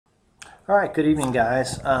All right, good evening,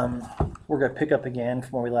 guys. We're going to pick up again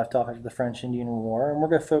from where we left off after the French-Indian War, and we're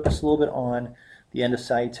going to focus a little bit on the end of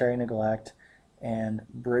salutary neglect and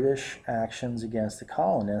British actions against the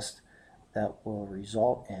colonists that will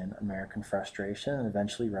result in American frustration and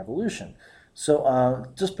eventually revolution. So,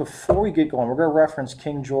 just before we get going, we're going to reference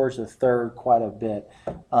King George III quite a bit.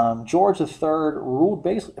 George III ruled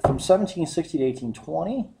basically from 1760 to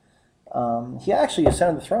 1820. He actually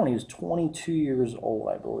ascended the throne. He was 22 years old,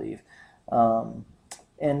 I believe. Um,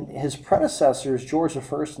 and his predecessors, George the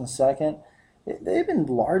First and Second, they've been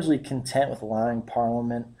largely content with allowing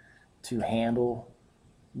Parliament to handle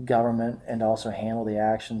government and also handle the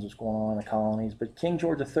actions that's going on in the colonies. But King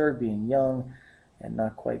George III, being young and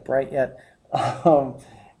not quite bright yet, um,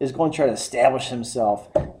 is going to try to establish himself.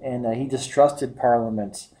 And he distrusted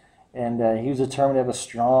Parliament, and he was determined to have a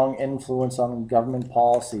strong influence on government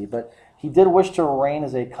policy. But he did wish to reign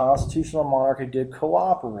as a constitutional monarch who did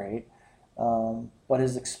cooperate, but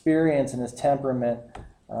his experience and his temperament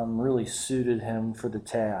really suited him for the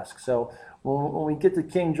task. So when we get to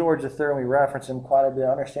King George III, we reference him quite a bit.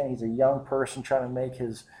 I understand he's a young person trying to make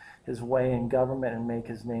his way in government and make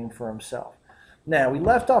his name for himself. Now, we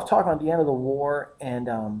left off talking about the end of the war, and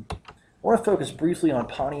I want to focus briefly on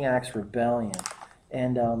Pontiac's rebellion.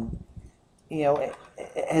 And,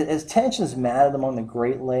 as tensions mounted among the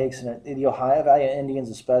Great Lakes and the Ohio Valley Indians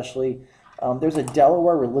especially, there's a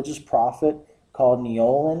Delaware religious prophet called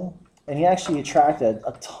Neolin, and he actually attracted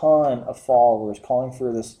a ton of followers, calling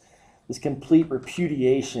for this complete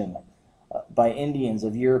repudiation by Indians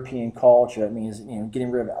of European culture. That means getting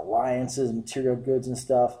rid of alliances, material goods, and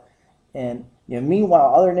stuff. And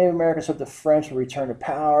meanwhile, other Native Americans hoped the French would return to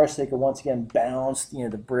power so they could once again balance the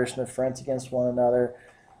British and the French against one another.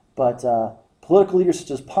 But political leaders such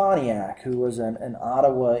as Pontiac, who was an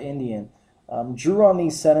Ottawa Indian, drew on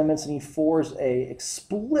these sentiments, and he forged a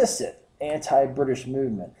explicit anti-British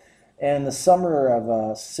movement. And in the summer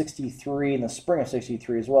of 63, in the spring of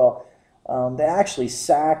 63 as well, they actually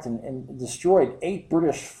sacked and destroyed 8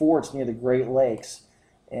 British forts near the Great Lakes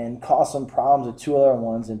and caused some problems with 2 other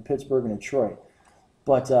ones in Pittsburgh and Detroit.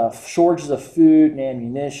 But shortages of food and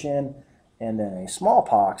ammunition, and then a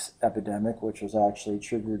smallpox epidemic, which was actually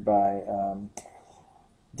triggered by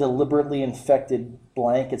deliberately infected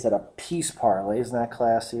blankets at a peace parley. Isn't that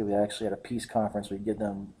classy? We actually had a peace conference. We get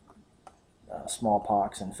them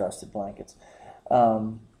smallpox-infested blankets.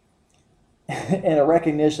 And a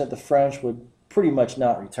recognition that the French would pretty much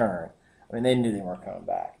not return. I mean, they knew they weren't coming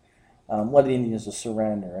back. Led the Indians to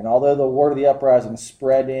surrender. And although the word of the uprising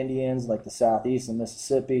spread to Indians like the Southeast and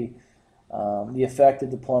Mississippi, the effective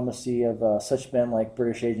diplomacy of such men like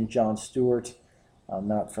British agent John Stuart,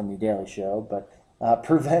 not from the Daily Show, but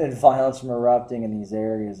prevented violence from erupting in these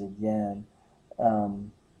areas again.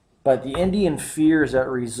 But the Indian fears that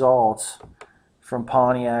result from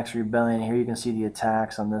Pontiac's rebellion, here you can see the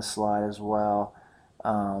attacks on this slide as well.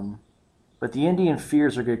 But the Indian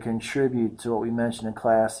fears are going to contribute to what we mentioned in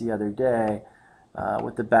class the other day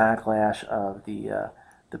with the backlash of the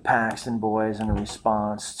Paxton Boys in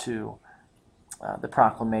response to the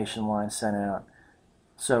proclamation line sent out.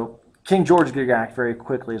 So King George is going to act very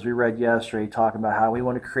quickly, as we read yesterday, talking about how we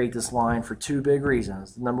want to create this line for 2 big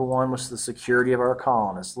reasons. Number one was the security of our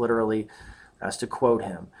colonists, literally, as to quote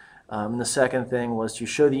him. And the second thing was to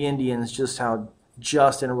show the Indians just how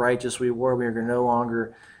just and righteous we were. We were going to no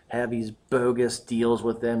longer have these bogus deals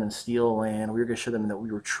with them and steal land. We were going to show them that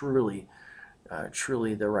we were truly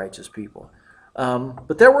the righteous people.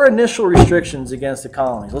 But there were initial restrictions against the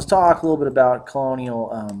colonies. Let's talk a little bit about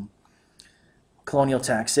colonial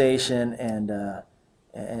taxation and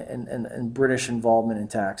British involvement in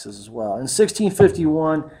taxes as well. In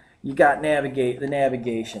 1651, you got the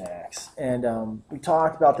Navigation Acts, and we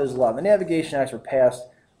talked about those a lot. The Navigation Acts were passed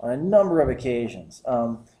on a number of occasions.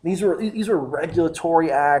 These were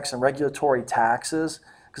regulatory acts and regulatory taxes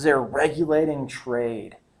because they were regulating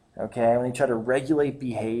trade. Okay, when they tried to regulate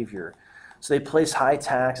behavior. So they placed high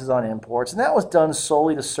taxes on imports, and that was done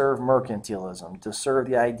solely to serve mercantilism, to serve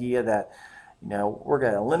the idea that, we're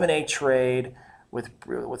going to eliminate trade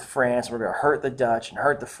with France, we're going to hurt the Dutch and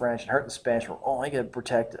hurt the French and hurt the Spanish, we're only going to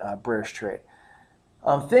protect British trade.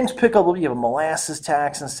 Things pick up a little bit. You have a molasses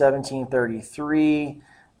tax in 1733,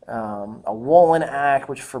 a Woolen Act,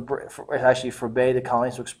 which actually forbade the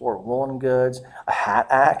colonies to export woolen goods, a Hat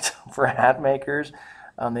Act for hat makers.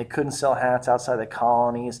 They couldn't sell hats outside the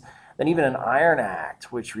colonies. Then even an Iron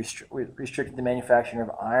Act, which restricted the manufacturing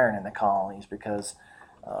of iron in the colonies because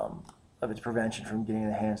of its prevention from getting in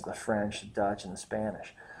the hands of the French, the Dutch, and the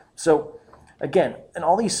Spanish. So again, in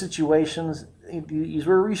all these situations, these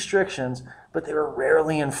were restrictions, but they were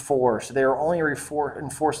rarely enforced. They were only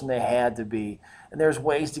enforced when they had to be. And there's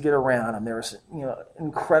ways to get around them. There was,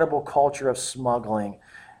 incredible culture of smuggling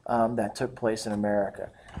that took place in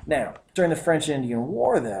America. Now, during the French-Indian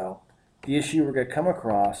War, though, the issue we're going to come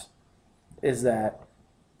across is that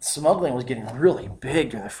smuggling was getting really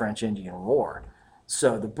big during the French-Indian War.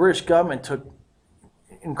 So the British government took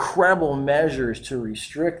incredible measures to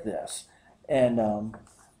restrict this. And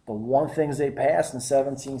the one things they passed in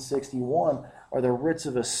 1761 are the writs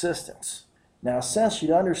of assistance. Now, essentially,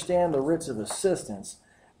 to understand the writs of assistance,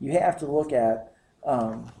 you have to look at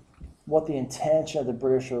what the intention of the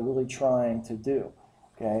British are really trying to do.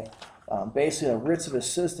 Okay, basically, the writs of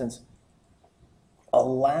assistance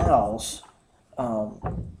allows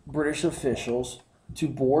British officials to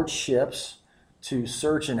board ships, to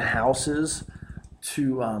search in houses,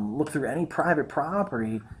 to look through any private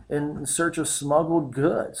property in search of smuggled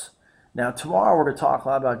goods. Now, tomorrow we're going to talk a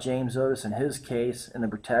lot about James Otis and his case and the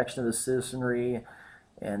protection of the citizenry,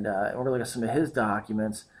 and we're going to look at some of his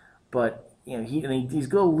documents. But he's going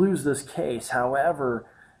to lose this case. However,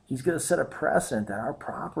 he's going to set a precedent that our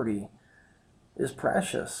property is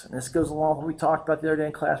precious. And this goes along with what we talked about the other day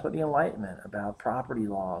in class about the Enlightenment, about property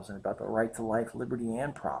laws and about the right to life, liberty,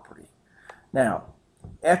 and property. Now,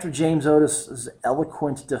 after James Otis's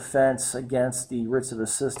eloquent defense against the writs of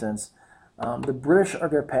assistance, the British are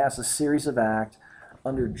going to pass a series of acts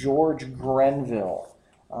under George Grenville.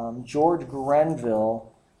 George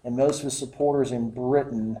Grenville and most of his supporters in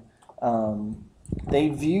Britain, they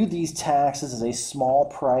view these taxes as a small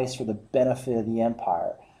price for the benefit of the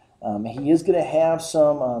empire. He is going to have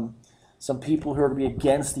some people who are going to be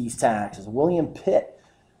against these taxes. William Pitt,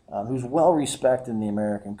 who's well respected in the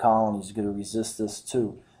American colonies, is going to resist this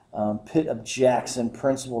too. Pitt objects in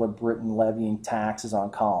principle to Britain levying taxes on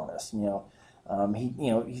colonists.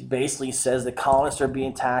 He basically says the colonists are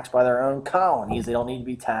being taxed by their own colonies. They don't need to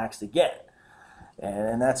be taxed again.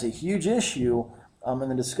 And that's a huge issue in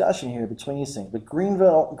the discussion here between these things. But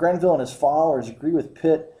Grenville and his followers agree with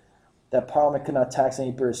Pitt that Parliament could not tax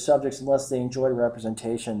any British subjects unless they enjoyed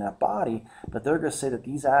representation in that body. But they're going to say that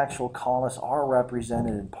these actual colonists are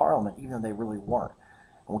represented in Parliament, even though they really weren't.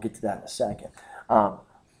 And we'll get to that in a second. But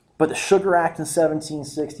the Sugar Act in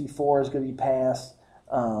 1764 is going to be passed.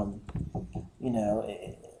 And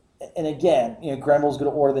again, Grenville's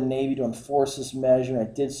going to order the Navy to enforce this measure, and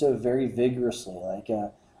it did so very vigorously. Like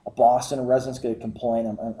a Boston resident's going to complain.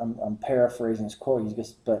 I'm paraphrasing his quote.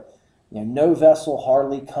 No vessel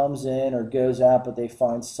hardly comes in or goes out, but they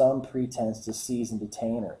find some pretense to seize and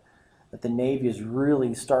detain her. That the Navy is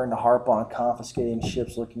really starting to harp on confiscating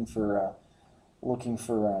ships looking for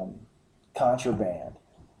contraband.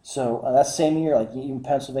 So that same year, even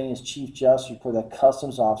Pennsylvania's Chief Justice reported that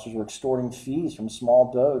customs officers were extorting fees from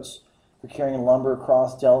small boats for carrying lumber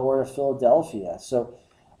across Delaware to Philadelphia. So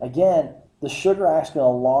again, the Sugar Act is going to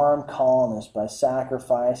alarm colonists by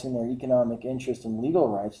sacrificing their economic interest and legal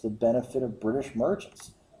rights to the benefit of British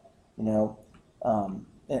merchants. What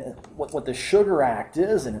the Sugar Act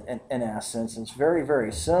is, in essence, it's very,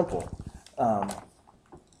 very simple.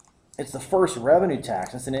 It's the first revenue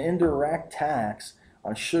tax. It's an indirect tax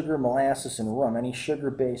on sugar, molasses, and rum, any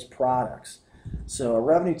sugar-based products. So a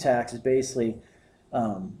revenue tax is basically,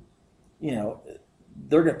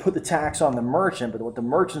 they're going to put the tax on the merchant, but what the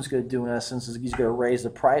merchant's going to do in essence is he's going to raise the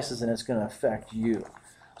prices, and it's going to affect you.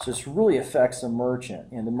 So this really affects the merchant.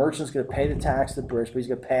 The merchant's going to pay the tax to the British, but he's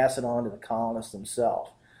going to pass it on to the colonists themselves.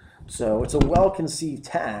 So it's a well-conceived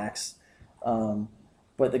tax,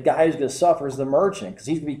 but the guy who's going to suffer is the merchant, because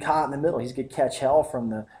he's going to be caught in the middle. He's going to catch hell from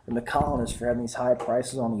the colonists for having these high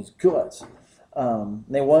prices on these goods.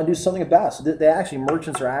 They want to do something about it. So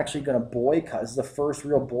merchants are actually going to boycott. This is the first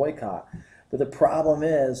real boycott. But the problem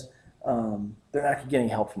is they're not getting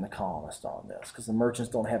help from the colonists on this, because the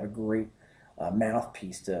merchants don't have a great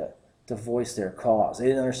mouthpiece to voice their cause. They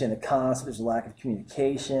didn't understand the concept. There's a lack of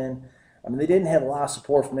communication. They didn't have a lot of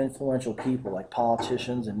support from influential people like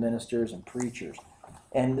politicians and ministers and preachers.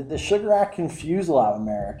 And the Sugar Act confused a lot of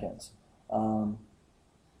Americans. And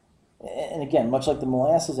again, much like the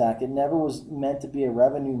Molasses Act, it never was meant to be a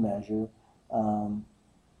revenue measure.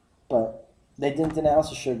 But they didn't denounce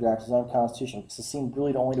the Sugar Act as unconstitutional, because it seemed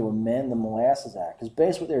really only to amend the Molasses Act. Because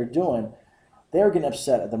basically what they were doing, they were getting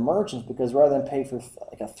upset at the merchants, because rather than pay for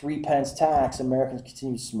a 3-pence tax, Americans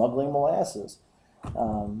continued smuggling molasses.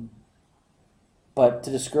 But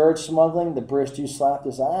to discourage smuggling, the British do slap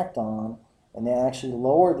this act on, and they actually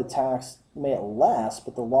lowered the tax, made it less,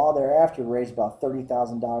 but the law thereafter raised about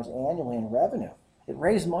 $30,000 annually in revenue. It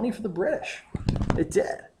raised money for the British. It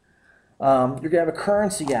did. You're going to have a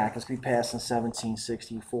Currency Act that's going to be passed in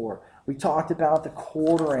 1764. We talked about the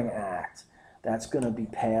Quartering Act. That's going to be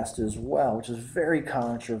passed as well, which is very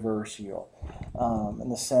controversial in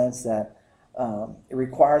the sense that it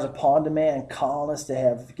requires upon demand colonists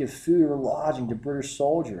to give food or lodging to British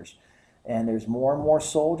soldiers. And there's more and more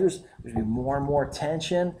soldiers, there's going to be more and more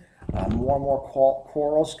tension, more and more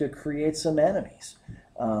quarrels could create some enemies.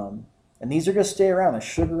 And these are going to stay around. The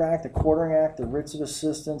Sugar Act, the Quartering Act, the Writs of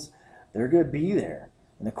Assistance, they're going to be there.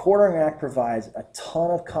 And the Quartering Act provides a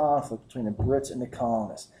ton of conflict between the Brits and the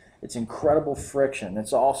colonists. It's incredible friction.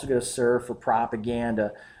 It's also going to serve for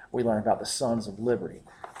propaganda. We learn about the Sons of Liberty.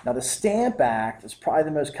 Now, the Stamp Act is probably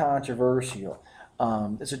the most controversial.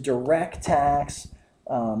 It's a direct tax.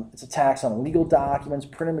 It's a tax on legal documents,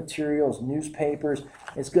 printed materials, newspapers.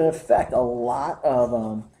 It's going to affect a lot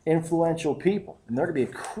of influential people, and they're going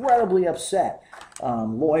to be incredibly upset.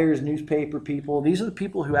 Lawyers, newspaper people, these are the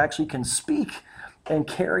people who actually can speak and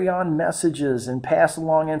carry on messages and pass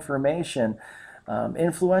along information.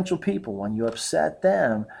 Influential people, when you upset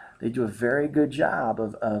them, they do a very good job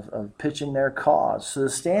of pitching their cause. So the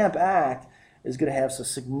Stamp Act is going to have some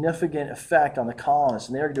significant effect on the colonists,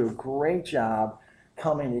 and they're going to do a great job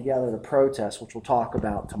coming together to protest, which we'll talk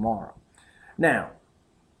about tomorrow. Now,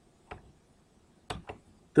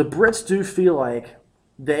 the Brits do feel like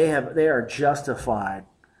they are justified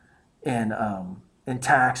in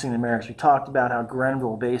taxing the Americans. We talked about how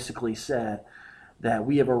Grenville basically said that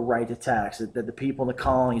we have a right to tax, that the people in the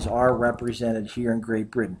colonies are represented here in Great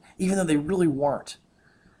Britain, even though they really weren't.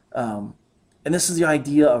 And this is the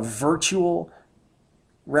idea of virtual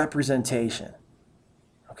representation.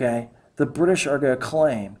 Okay? The British are going to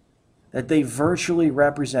claim that they virtually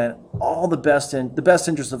represent all the best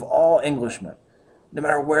interests of all Englishmen, no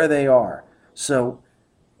matter where they are. So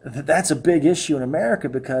that's a big issue in America,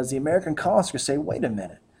 because the American colonists are going to say, wait a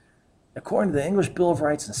minute. According to the English Bill of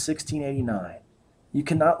Rights in 1689, you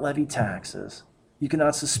cannot levy taxes, you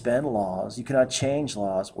cannot suspend laws, you cannot change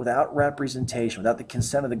laws without representation, without the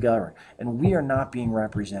consent of the government. And we are not being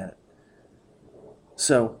represented.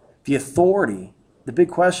 So the authority, the big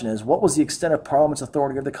question is, what was the extent of Parliament's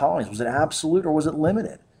authority of the colonies? Was it absolute or was it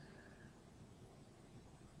limited?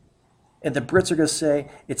 And the Brits are going to say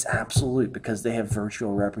it's absolute because they have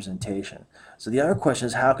virtual representation. So the other question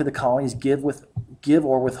is, how could the colonies give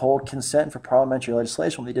or withhold consent for parliamentary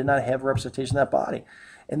legislation when they did not have representation in that body?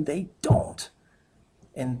 And they don't.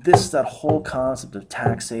 And this is that whole concept of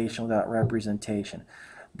taxation without representation.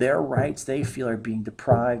 Their rights, they feel, are being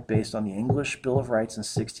deprived based on the English Bill of Rights in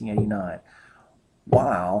 1689.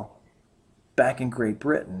 While back in Great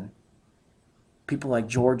Britain, people like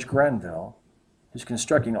George Grenville, who's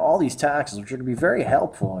constructing all these taxes, which are going to be very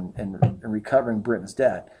helpful in recovering Britain's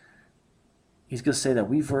debt, he's going to say that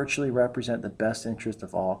we virtually represent the best interest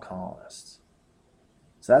of all colonists.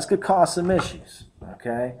 So that's going to cause some issues,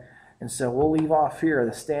 okay? And so we'll leave off here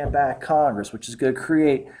the Stamp Act Congress, which is going to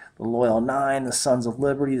create the Loyal Nine, the Sons of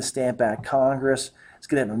Liberty, the Stamp Act Congress. It's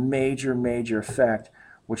going to have a major, major effect,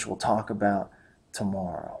 which we'll talk about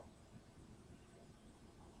tomorrow.